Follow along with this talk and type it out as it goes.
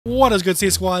What is good,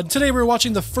 C-Squad? Today we're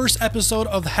watching the first episode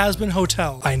of Hazbin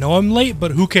Hotel. I know I'm late,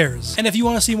 but who cares? And if you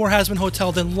want to see more Hazbin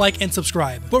Hotel, then like and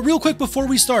subscribe. But real quick before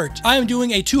we start, I am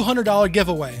doing a $200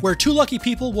 giveaway, where 2 lucky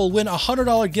people will win a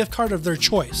 $100 gift card of their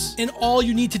choice. And all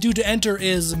you need to do to enter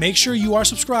is make sure you are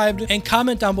subscribed and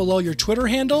comment down below your Twitter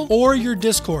handle or your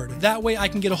Discord. That way I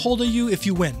can get a hold of you if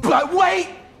you win. But wait!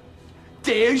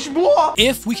 There's more!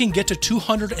 If we can get to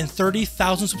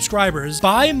 230,000 subscribers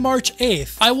by March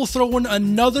 8th, I will throw in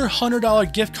another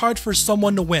 $100 gift card for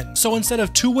someone to win. So instead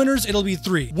of 2 winners, it'll be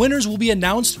 3. Winners will be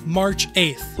announced March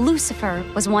 8th. Lucifer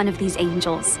was one of these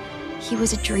angels. He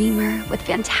was a dreamer with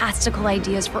fantastical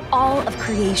ideas for all of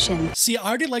creation. See, I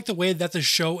already like the way that the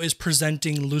show is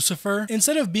presenting Lucifer.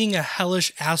 Instead of being a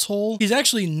hellish asshole, he's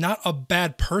actually not a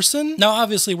bad person. Now,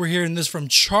 obviously, we're hearing this from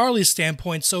Charlie's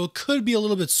standpoint, so it could be a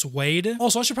little bit swayed.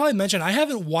 Also, I should probably mention, I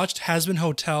haven't watched Hazbin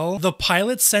Hotel, the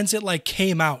pilot, since it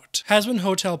came out. Hazbin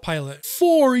Hotel pilot.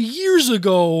 4 years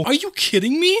ago. Are you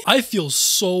kidding me? I feel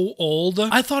so old.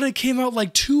 I thought it came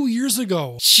out 2 years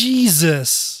ago.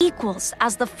 Jesus. Equals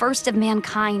as the first of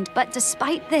mankind, but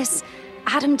despite this,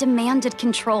 Adam demanded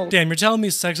control. Damn, you're telling me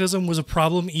sexism was a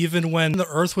problem even when the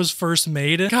Earth was first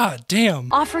made? God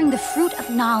damn. Offering the fruit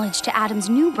of knowledge to Adam's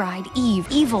new bride, Eve,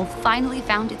 evil finally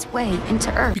found its way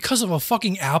into Earth. Because of a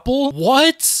fucking apple?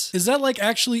 What? Is that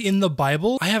actually in the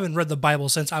Bible? I haven't read the Bible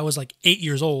since I was 8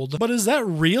 years old. But is that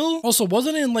real? Also,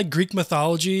 wasn't it in Greek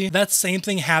mythology that same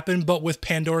thing happened but with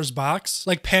Pandora's box?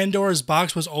 Pandora's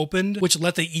box was opened, which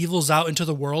let the evils out into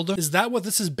the world? Is that what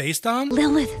this is based on?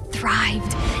 Lilith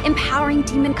thrived, empowering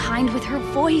demonkind with her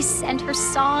voice and her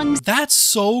songs. That's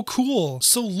so cool.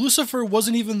 So Lucifer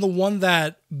wasn't even the one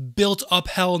that built up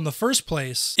hell in the first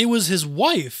place. It was his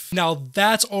wife. Now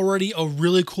that's already a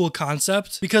really cool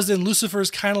concept, because then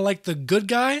Lucifer's kind of like the good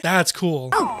guy. That's cool.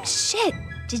 Oh shit.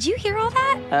 Did you hear all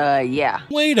that? Yeah.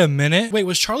 Wait a minute. Wait,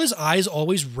 was Charlie's eyes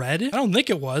always red? I don't think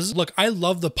it was. Look, I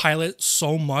love the pilot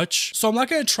so much, so I'm not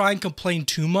gonna try and complain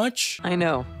too much. I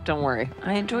know. Don't worry.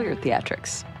 I enjoy your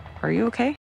theatrics. Are you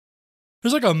okay?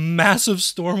 There's a massive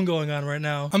storm going on right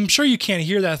now. I'm sure you can't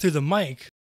hear that through the mic.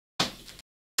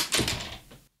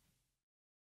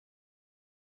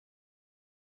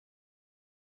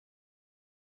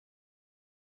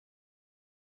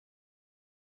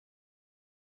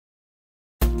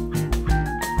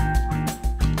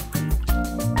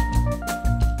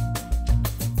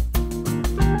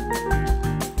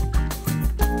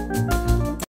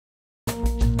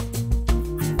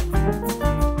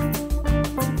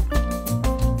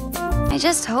 I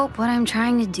just hope what I'm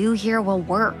trying to do here will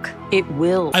work. It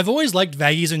will. I've always liked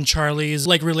Vaggy's and Charlie's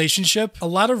relationship. A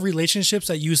lot of relationships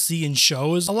that you see in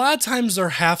shows, a lot of times they're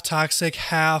half toxic,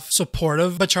 half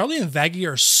supportive, but Charlie and Vaggy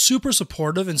are super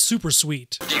supportive and super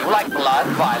sweet. Do you like blood,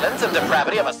 violence, and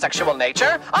depravity of a sexual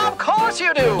nature? Of course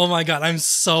you do! Oh my god, I'm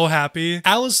so happy.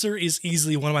 Alistair is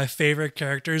easily one of my favorite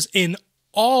characters in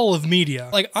all of media.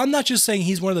 I'm not just saying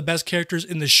he's one of the best characters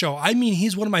in the show. I mean,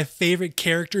 he's one of my favorite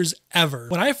characters ever.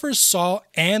 When I first saw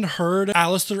and heard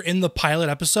Alistair in the pilot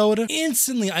episode,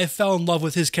 instantly I fell in love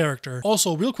with his character.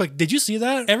 Also, real quick, did you see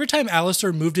that? Every time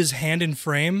Alistair moved his hand in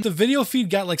frame, the video feed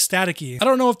got staticky. I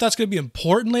don't know if that's gonna be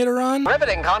important later on.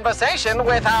 Riveting conversation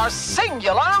with our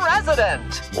singular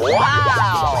resident.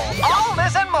 Wow! All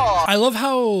this and more! I love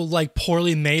how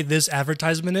poorly made this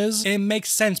advertisement is. And it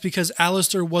makes sense because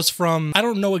Alistair was from, I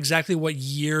don't know exactly what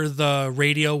year the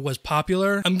radio was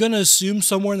popular. I'm gonna assume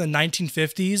somewhere in the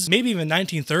 1950s, maybe even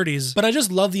 1930s, but I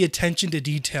just love the attention to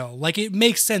detail. It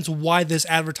makes sense why this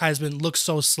advertisement looks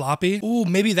so sloppy. Ooh,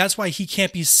 maybe that's why he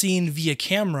can't be seen via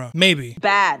camera. Maybe.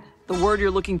 Bad. The word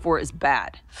you're looking for is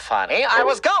bad. Funny, I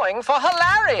was going for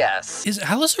hilarious. Is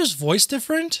Alistair's voice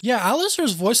different? Yeah,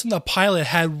 Alistair's voice in the pilot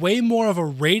had way more of a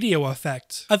radio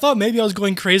effect. I thought maybe I was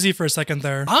going crazy for a second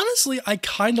there. Honestly, I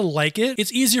kind of like it.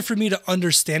 It's easier for me to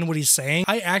understand what he's saying.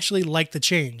 I actually like the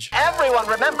change. Everyone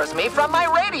remembers me from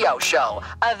my radio show,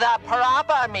 the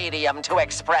proper medium to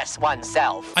express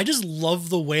oneself. I just love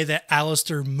the way that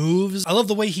Alistair moves. I love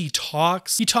the way he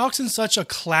talks. He talks in such a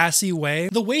classy way.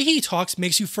 The way he talks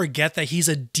makes you forget that he's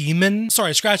a demon.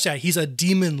 Sorry, scratch that. He's a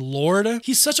demon lord.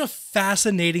 He's such a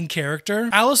fascinating character.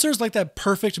 Alistair's that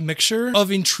perfect mixture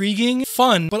of intriguing,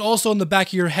 fun, but also in the back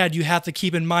of your head, you have to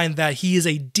keep in mind that he is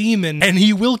a demon and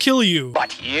he will kill you.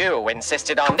 But you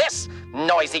insisted on this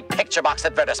noisy picture box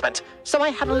advertisement, so I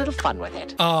had a little fun with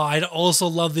it. Oh, I'd also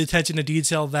love the attention to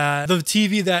detail that the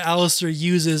TV that Alistair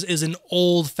uses is an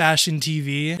old-fashioned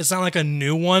TV. It's not a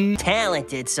new one.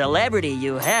 Talented celebrity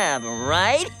you have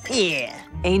right here.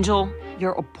 Angel,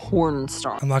 You're a porn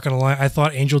star. I'm not gonna lie, I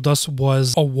thought Angel Dust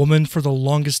was a woman for the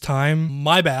longest time.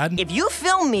 My bad. If you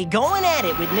film me going at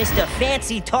it with Mr.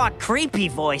 Fancy Talk Creepy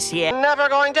Voice here. Never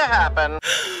going to happen.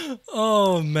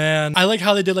 Oh man. I like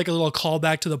how they did like a little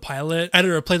callback to the pilot.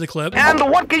 Editor, play the clip. And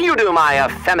what can you do, my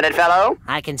effeminate fellow?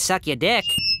 I can suck your dick.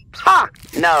 Ha!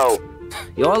 No.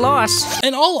 Your loss.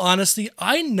 In all honesty,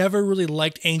 I never really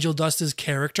liked Angel Dust's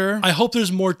character. I hope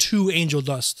there's more to Angel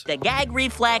Dust. The gag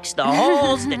reflex, the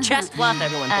holes, the chest fluff,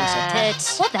 everyone thinks of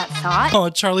tits. Hold that thought. Oh,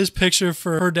 Charlie's picture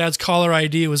for her dad's caller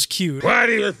ID was cute. Why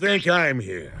do you think I'm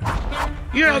here?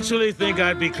 You actually think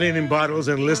I'd be cleaning bottles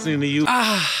and listening to you?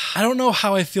 I don't know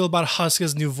how I feel about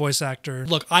Huska's new voice actor.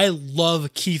 Look, I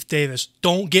love Keith Davis.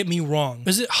 Don't get me wrong.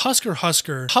 Is it Husk or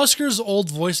Husker? Husker's old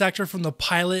voice actor from the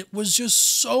pilot was just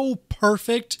so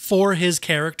perfect for his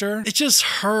character. It just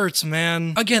hurts,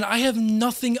 man. Again, I have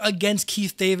nothing against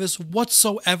Keith Davis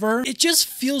whatsoever. It just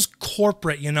feels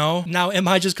corporate, you know? Now, am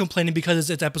I just complaining because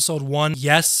it's episode 1?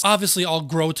 Yes. Obviously, I'll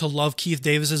grow to love Keith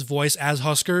Davis's voice as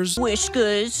Husker's.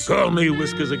 Whiskers. Call me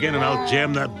Whiskers again and I'll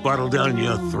jam that bottle down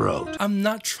your throat. I'm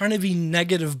not trying to be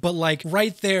negative, but like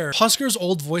right there, Husker's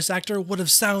old voice actor would have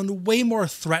sounded way more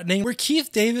threatening, where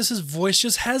Keith Davis's voice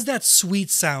just has that sweet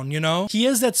sound, you know? He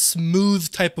has that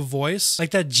smooth type of voice,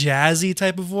 like that jazzy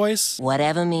type of voice.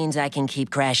 Whatever means I can keep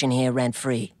crashing here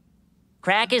rent-free.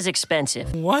 Crack is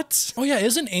expensive. What? Oh yeah,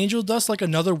 isn't Angel Dust like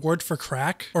another word for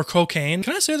crack or cocaine?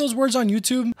 Can I say those words on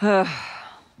YouTube?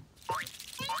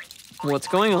 What's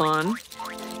going on?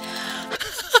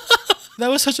 That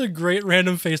was such a great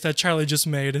random face that Charlie just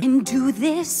made. And do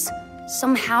this.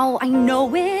 Somehow I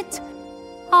know it.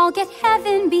 I'll get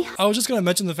heaven behind. I was just gonna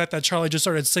mention the fact that Charlie just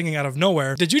started singing out of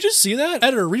nowhere. Did you just see that?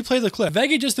 Editor, replay the clip.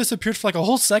 Veggie just disappeared for like a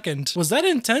whole second. Was that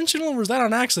intentional or was that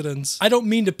on accident? I don't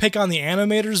mean to pick on the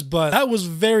animators, but that was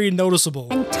very noticeable.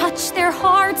 And touch their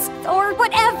hearts or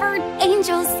whatever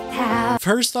angels have.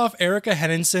 First off, Erica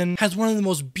Henningsen has one of the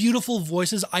most beautiful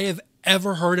voices I have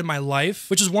ever heard in my life,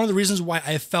 which is one of the reasons why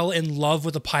I fell in love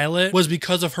with the pilot, was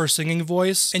because of her singing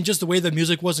voice and just the way the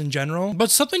music was in general. But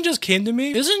something just came to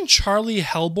me. Isn't Charlie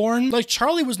Hellborn? Like,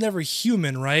 Charlie was never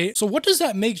human, right? So what does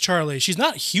that make Charlie? She's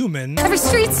not human. Every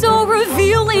street's so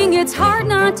revealing, it's hard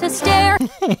not to stare.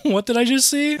 What did I just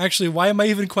see? Actually, why am I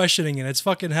even questioning it? It's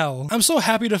fucking hell. I'm so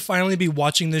happy to finally be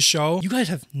watching this show. You guys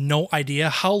have no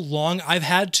idea how long I've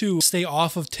had to stay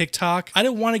off of TikTok. I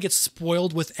didn't want to get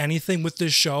spoiled with anything with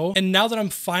this show. And now that I'm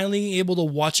finally able to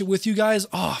watch it with you guys,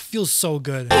 oh, it feels so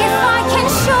good. If I can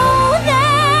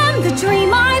show them the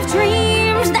dream I've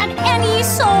dreamed that any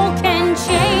soul can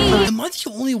change. Am I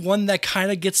the only one that kind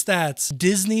of gets that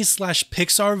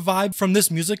Disney/Pixar vibe from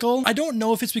this musical? I don't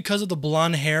know if it's because of the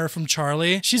blonde hair from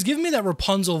Charlie. She's giving me that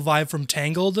Rapunzel vibe from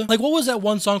Tangled. Like, what was that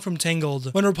one song from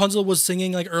Tangled when Rapunzel was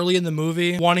singing like early in the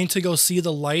movie, wanting to go see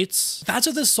the lights? That's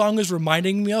what this song is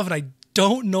reminding me of, and I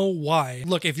don't know why.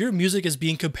 Look, if your music is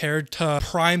being compared to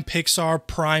prime Pixar,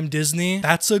 prime Disney,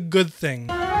 that's a good thing.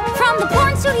 From the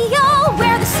porn studio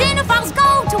where the cinephiles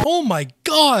go to. Oh my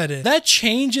god, that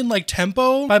change in like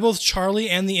tempo by both Charlie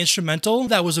and the instrumental,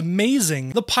 that was amazing.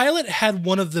 The pilot had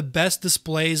one of the best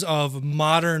displays of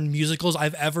modern musicals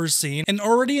I've ever seen, and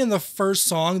already in the first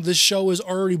song, this show is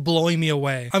already blowing me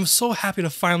away. I'm so happy to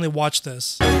finally watch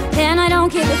this. Then I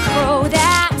don't give a crow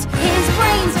that his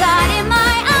brain's got in my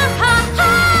eye.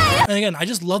 And again, I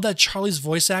just love that Charlie's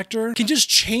voice actor can just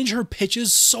change her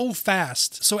pitches so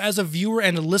fast. So as a viewer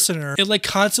and a listener, it like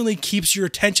constantly keeps your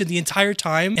attention the entire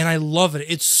time, and I love it.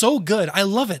 It's so good. I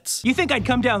love it. You think I'd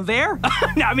come down there?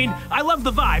 No, I mean, I love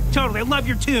the vibe. Totally. I love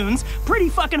your tunes. Pretty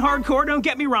fucking hardcore, don't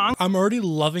get me wrong. I'm already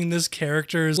loving this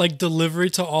character's like delivery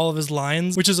to all of his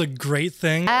lines, which is a great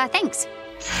thing. Thanks.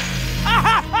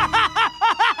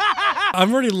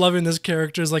 I'm already loving this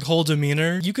character's like whole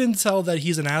demeanor. You can tell that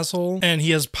he's an asshole and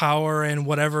he has power and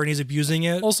whatever and he's abusing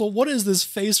it. Also, what is this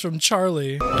face from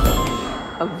Charlie?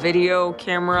 A video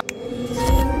camera.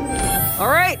 All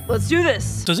right, let's do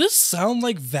this. Does it sound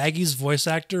like Vaggie's voice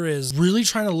actor is really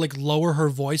trying to like lower her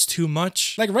voice too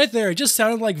much? Like right there, it just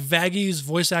sounded like Vaggie's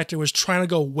voice actor was trying to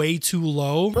go way too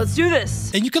low. Let's do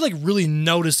this. And you could like really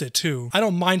notice it too. I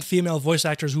don't mind female voice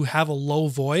actors who have a low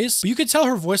voice, but you could tell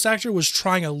her voice actor was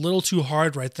trying a little too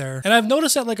hard right there. And I've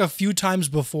noticed that like a few times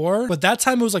before, but that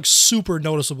time it was like super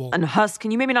noticeable. And Huss,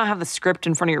 can you maybe not have the script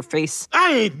in front of your face?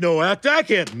 I ain't no actor. I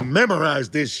can't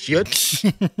memorize this shit.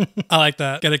 I like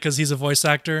that. Get it? Because he's a voice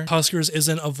actor. Huskers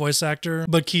isn't a voice actor,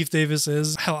 but Keith Davis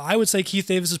is. Hell, I would say Keith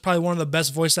Davis is probably one of the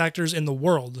best voice actors in the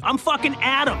world. I'm fucking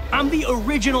Adam. I'm the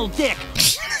original Dick.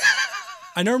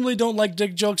 I normally don't like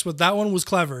dick jokes, but that one was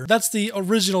clever. That's the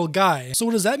original guy. So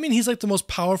does that mean he's like the most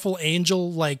powerful angel,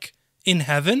 like, in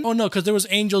heaven? Oh no, because there was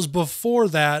angels before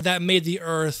that that made the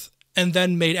earth and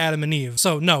then made Adam and Eve.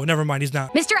 So no, never mind, he's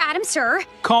not. Mr. Adam, sir.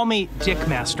 Call me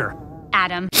Dickmaster.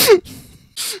 Adam.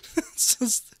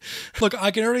 Look,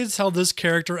 I can already tell this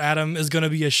character, Adam, is going to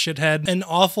be a shithead, an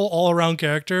awful all-around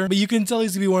character, but you can tell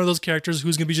he's going to be one of those characters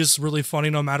who's going to be just really funny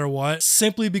no matter what,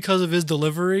 simply because of his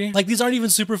delivery. Like, these aren't even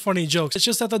super funny jokes. It's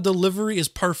just that the delivery is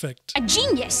perfect. A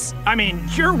genius. I mean,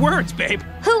 your words, babe.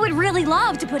 Who would really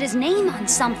love to put his name on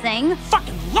something?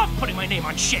 Fucking love putting my name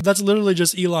on shit. That's literally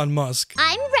just Elon Musk.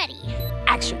 I'm ready.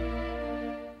 Action.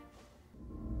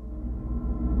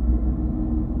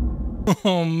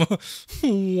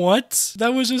 What?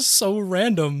 That was just so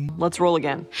random. Let's roll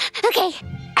again. Okay.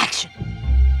 Action.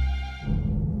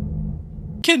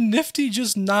 Can Nifty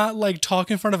just not, like,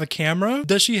 talk in front of a camera?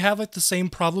 Does she have, like, the same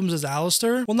problems as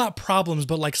Alistair? Well, not problems,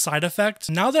 but, like, side effects.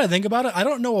 Now that I think about it, I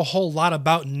don't know a whole lot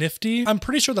about Nifty. I'm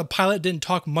pretty sure the pilot didn't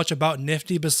talk much about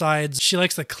Nifty besides she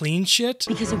likes to clean shit.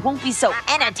 Because it won't be so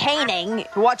entertaining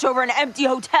to watch over an empty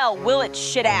hotel, will it,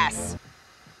 shit ass?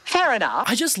 Fair enough.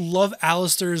 I just love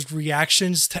Alistair's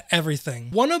reactions to everything.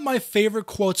 One of my favorite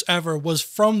quotes ever was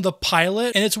from the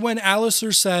pilot, and it's when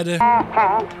Alistair said,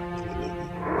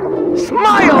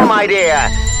 "Smile, my dear.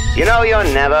 You know you're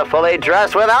never fully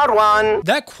dressed without one."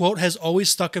 That quote has always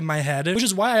stuck in my head, which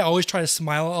is why I always try to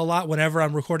smile a lot whenever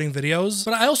I'm recording videos.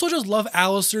 But I also just love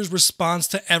Alistair's response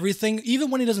to everything, even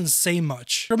when he doesn't say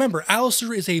much. Remember,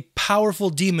 Alistair is a powerful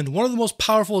demon, one of the most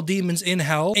powerful demons in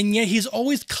hell, and yet he's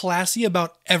always classy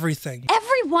about everything.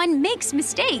 Everyone makes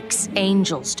mistakes.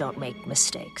 Angels don't make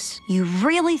mistakes. You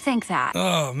really think that?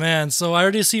 Oh man, so I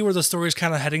already see where the story's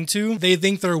kind of heading to. They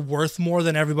think they're worth more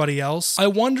than everybody else. I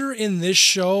wonder in this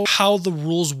show how the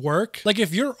rules work. Like,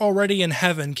 if you're already in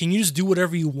heaven, can you just do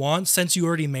whatever you want since you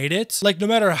already made it? Like, no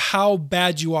matter how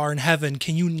bad you are in heaven,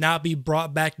 can you not be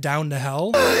brought back down to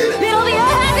hell? It'll be a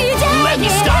happy day. Let me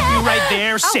stop you right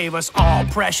there. Save us all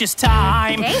precious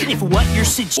time. Okay. If what you're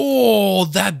suggesting... Oh,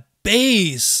 that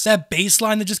bass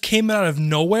line that just came out of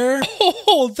nowhere.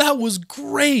 Oh, that was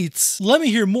great. Let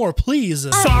me hear more, please.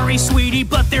 Sorry, sweetie,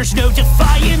 but there's no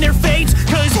defying their fates,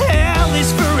 'cause hell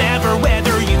is forever,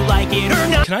 whether you like it or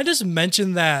not. Can I just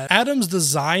mention that Adam's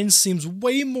design seems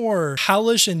way more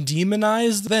hellish and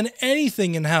demonized than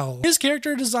anything in hell. His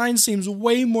character design seems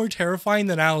way more terrifying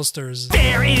than Alistair's.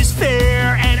 Fair is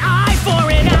fair, an eye for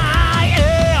an eye.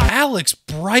 Alex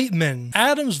Brightman.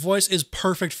 Adam's voice is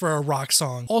perfect for a rock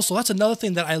song. Also, that's another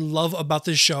thing that I love about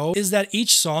this show is that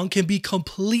each song can be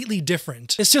completely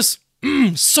different. It's just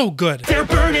so good. They're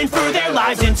burning for their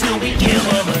lives until we kill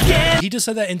them again. He just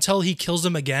said that until he kills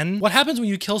them again. What happens when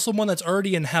you kill someone that's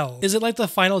already in hell? Is it like the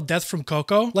final death from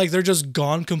Coco? Like they're just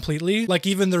gone completely? Like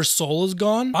even their soul is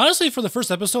gone? Honestly, for the first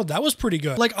episode, that was pretty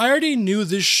good. Like I already knew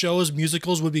this show's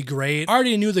musicals would be great. I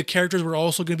already knew the characters were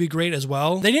also going to be great as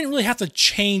well. They didn't really have to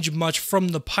change much from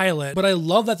the pilot, but I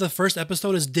love that the first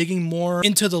episode is digging more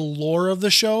into the lore of the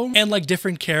show and like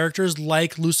different characters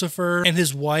like Lucifer and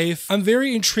his wife. I'm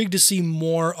very intrigued to see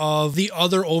more of the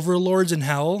other overlords in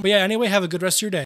hell. But yeah, anyway, have a good rest of your day.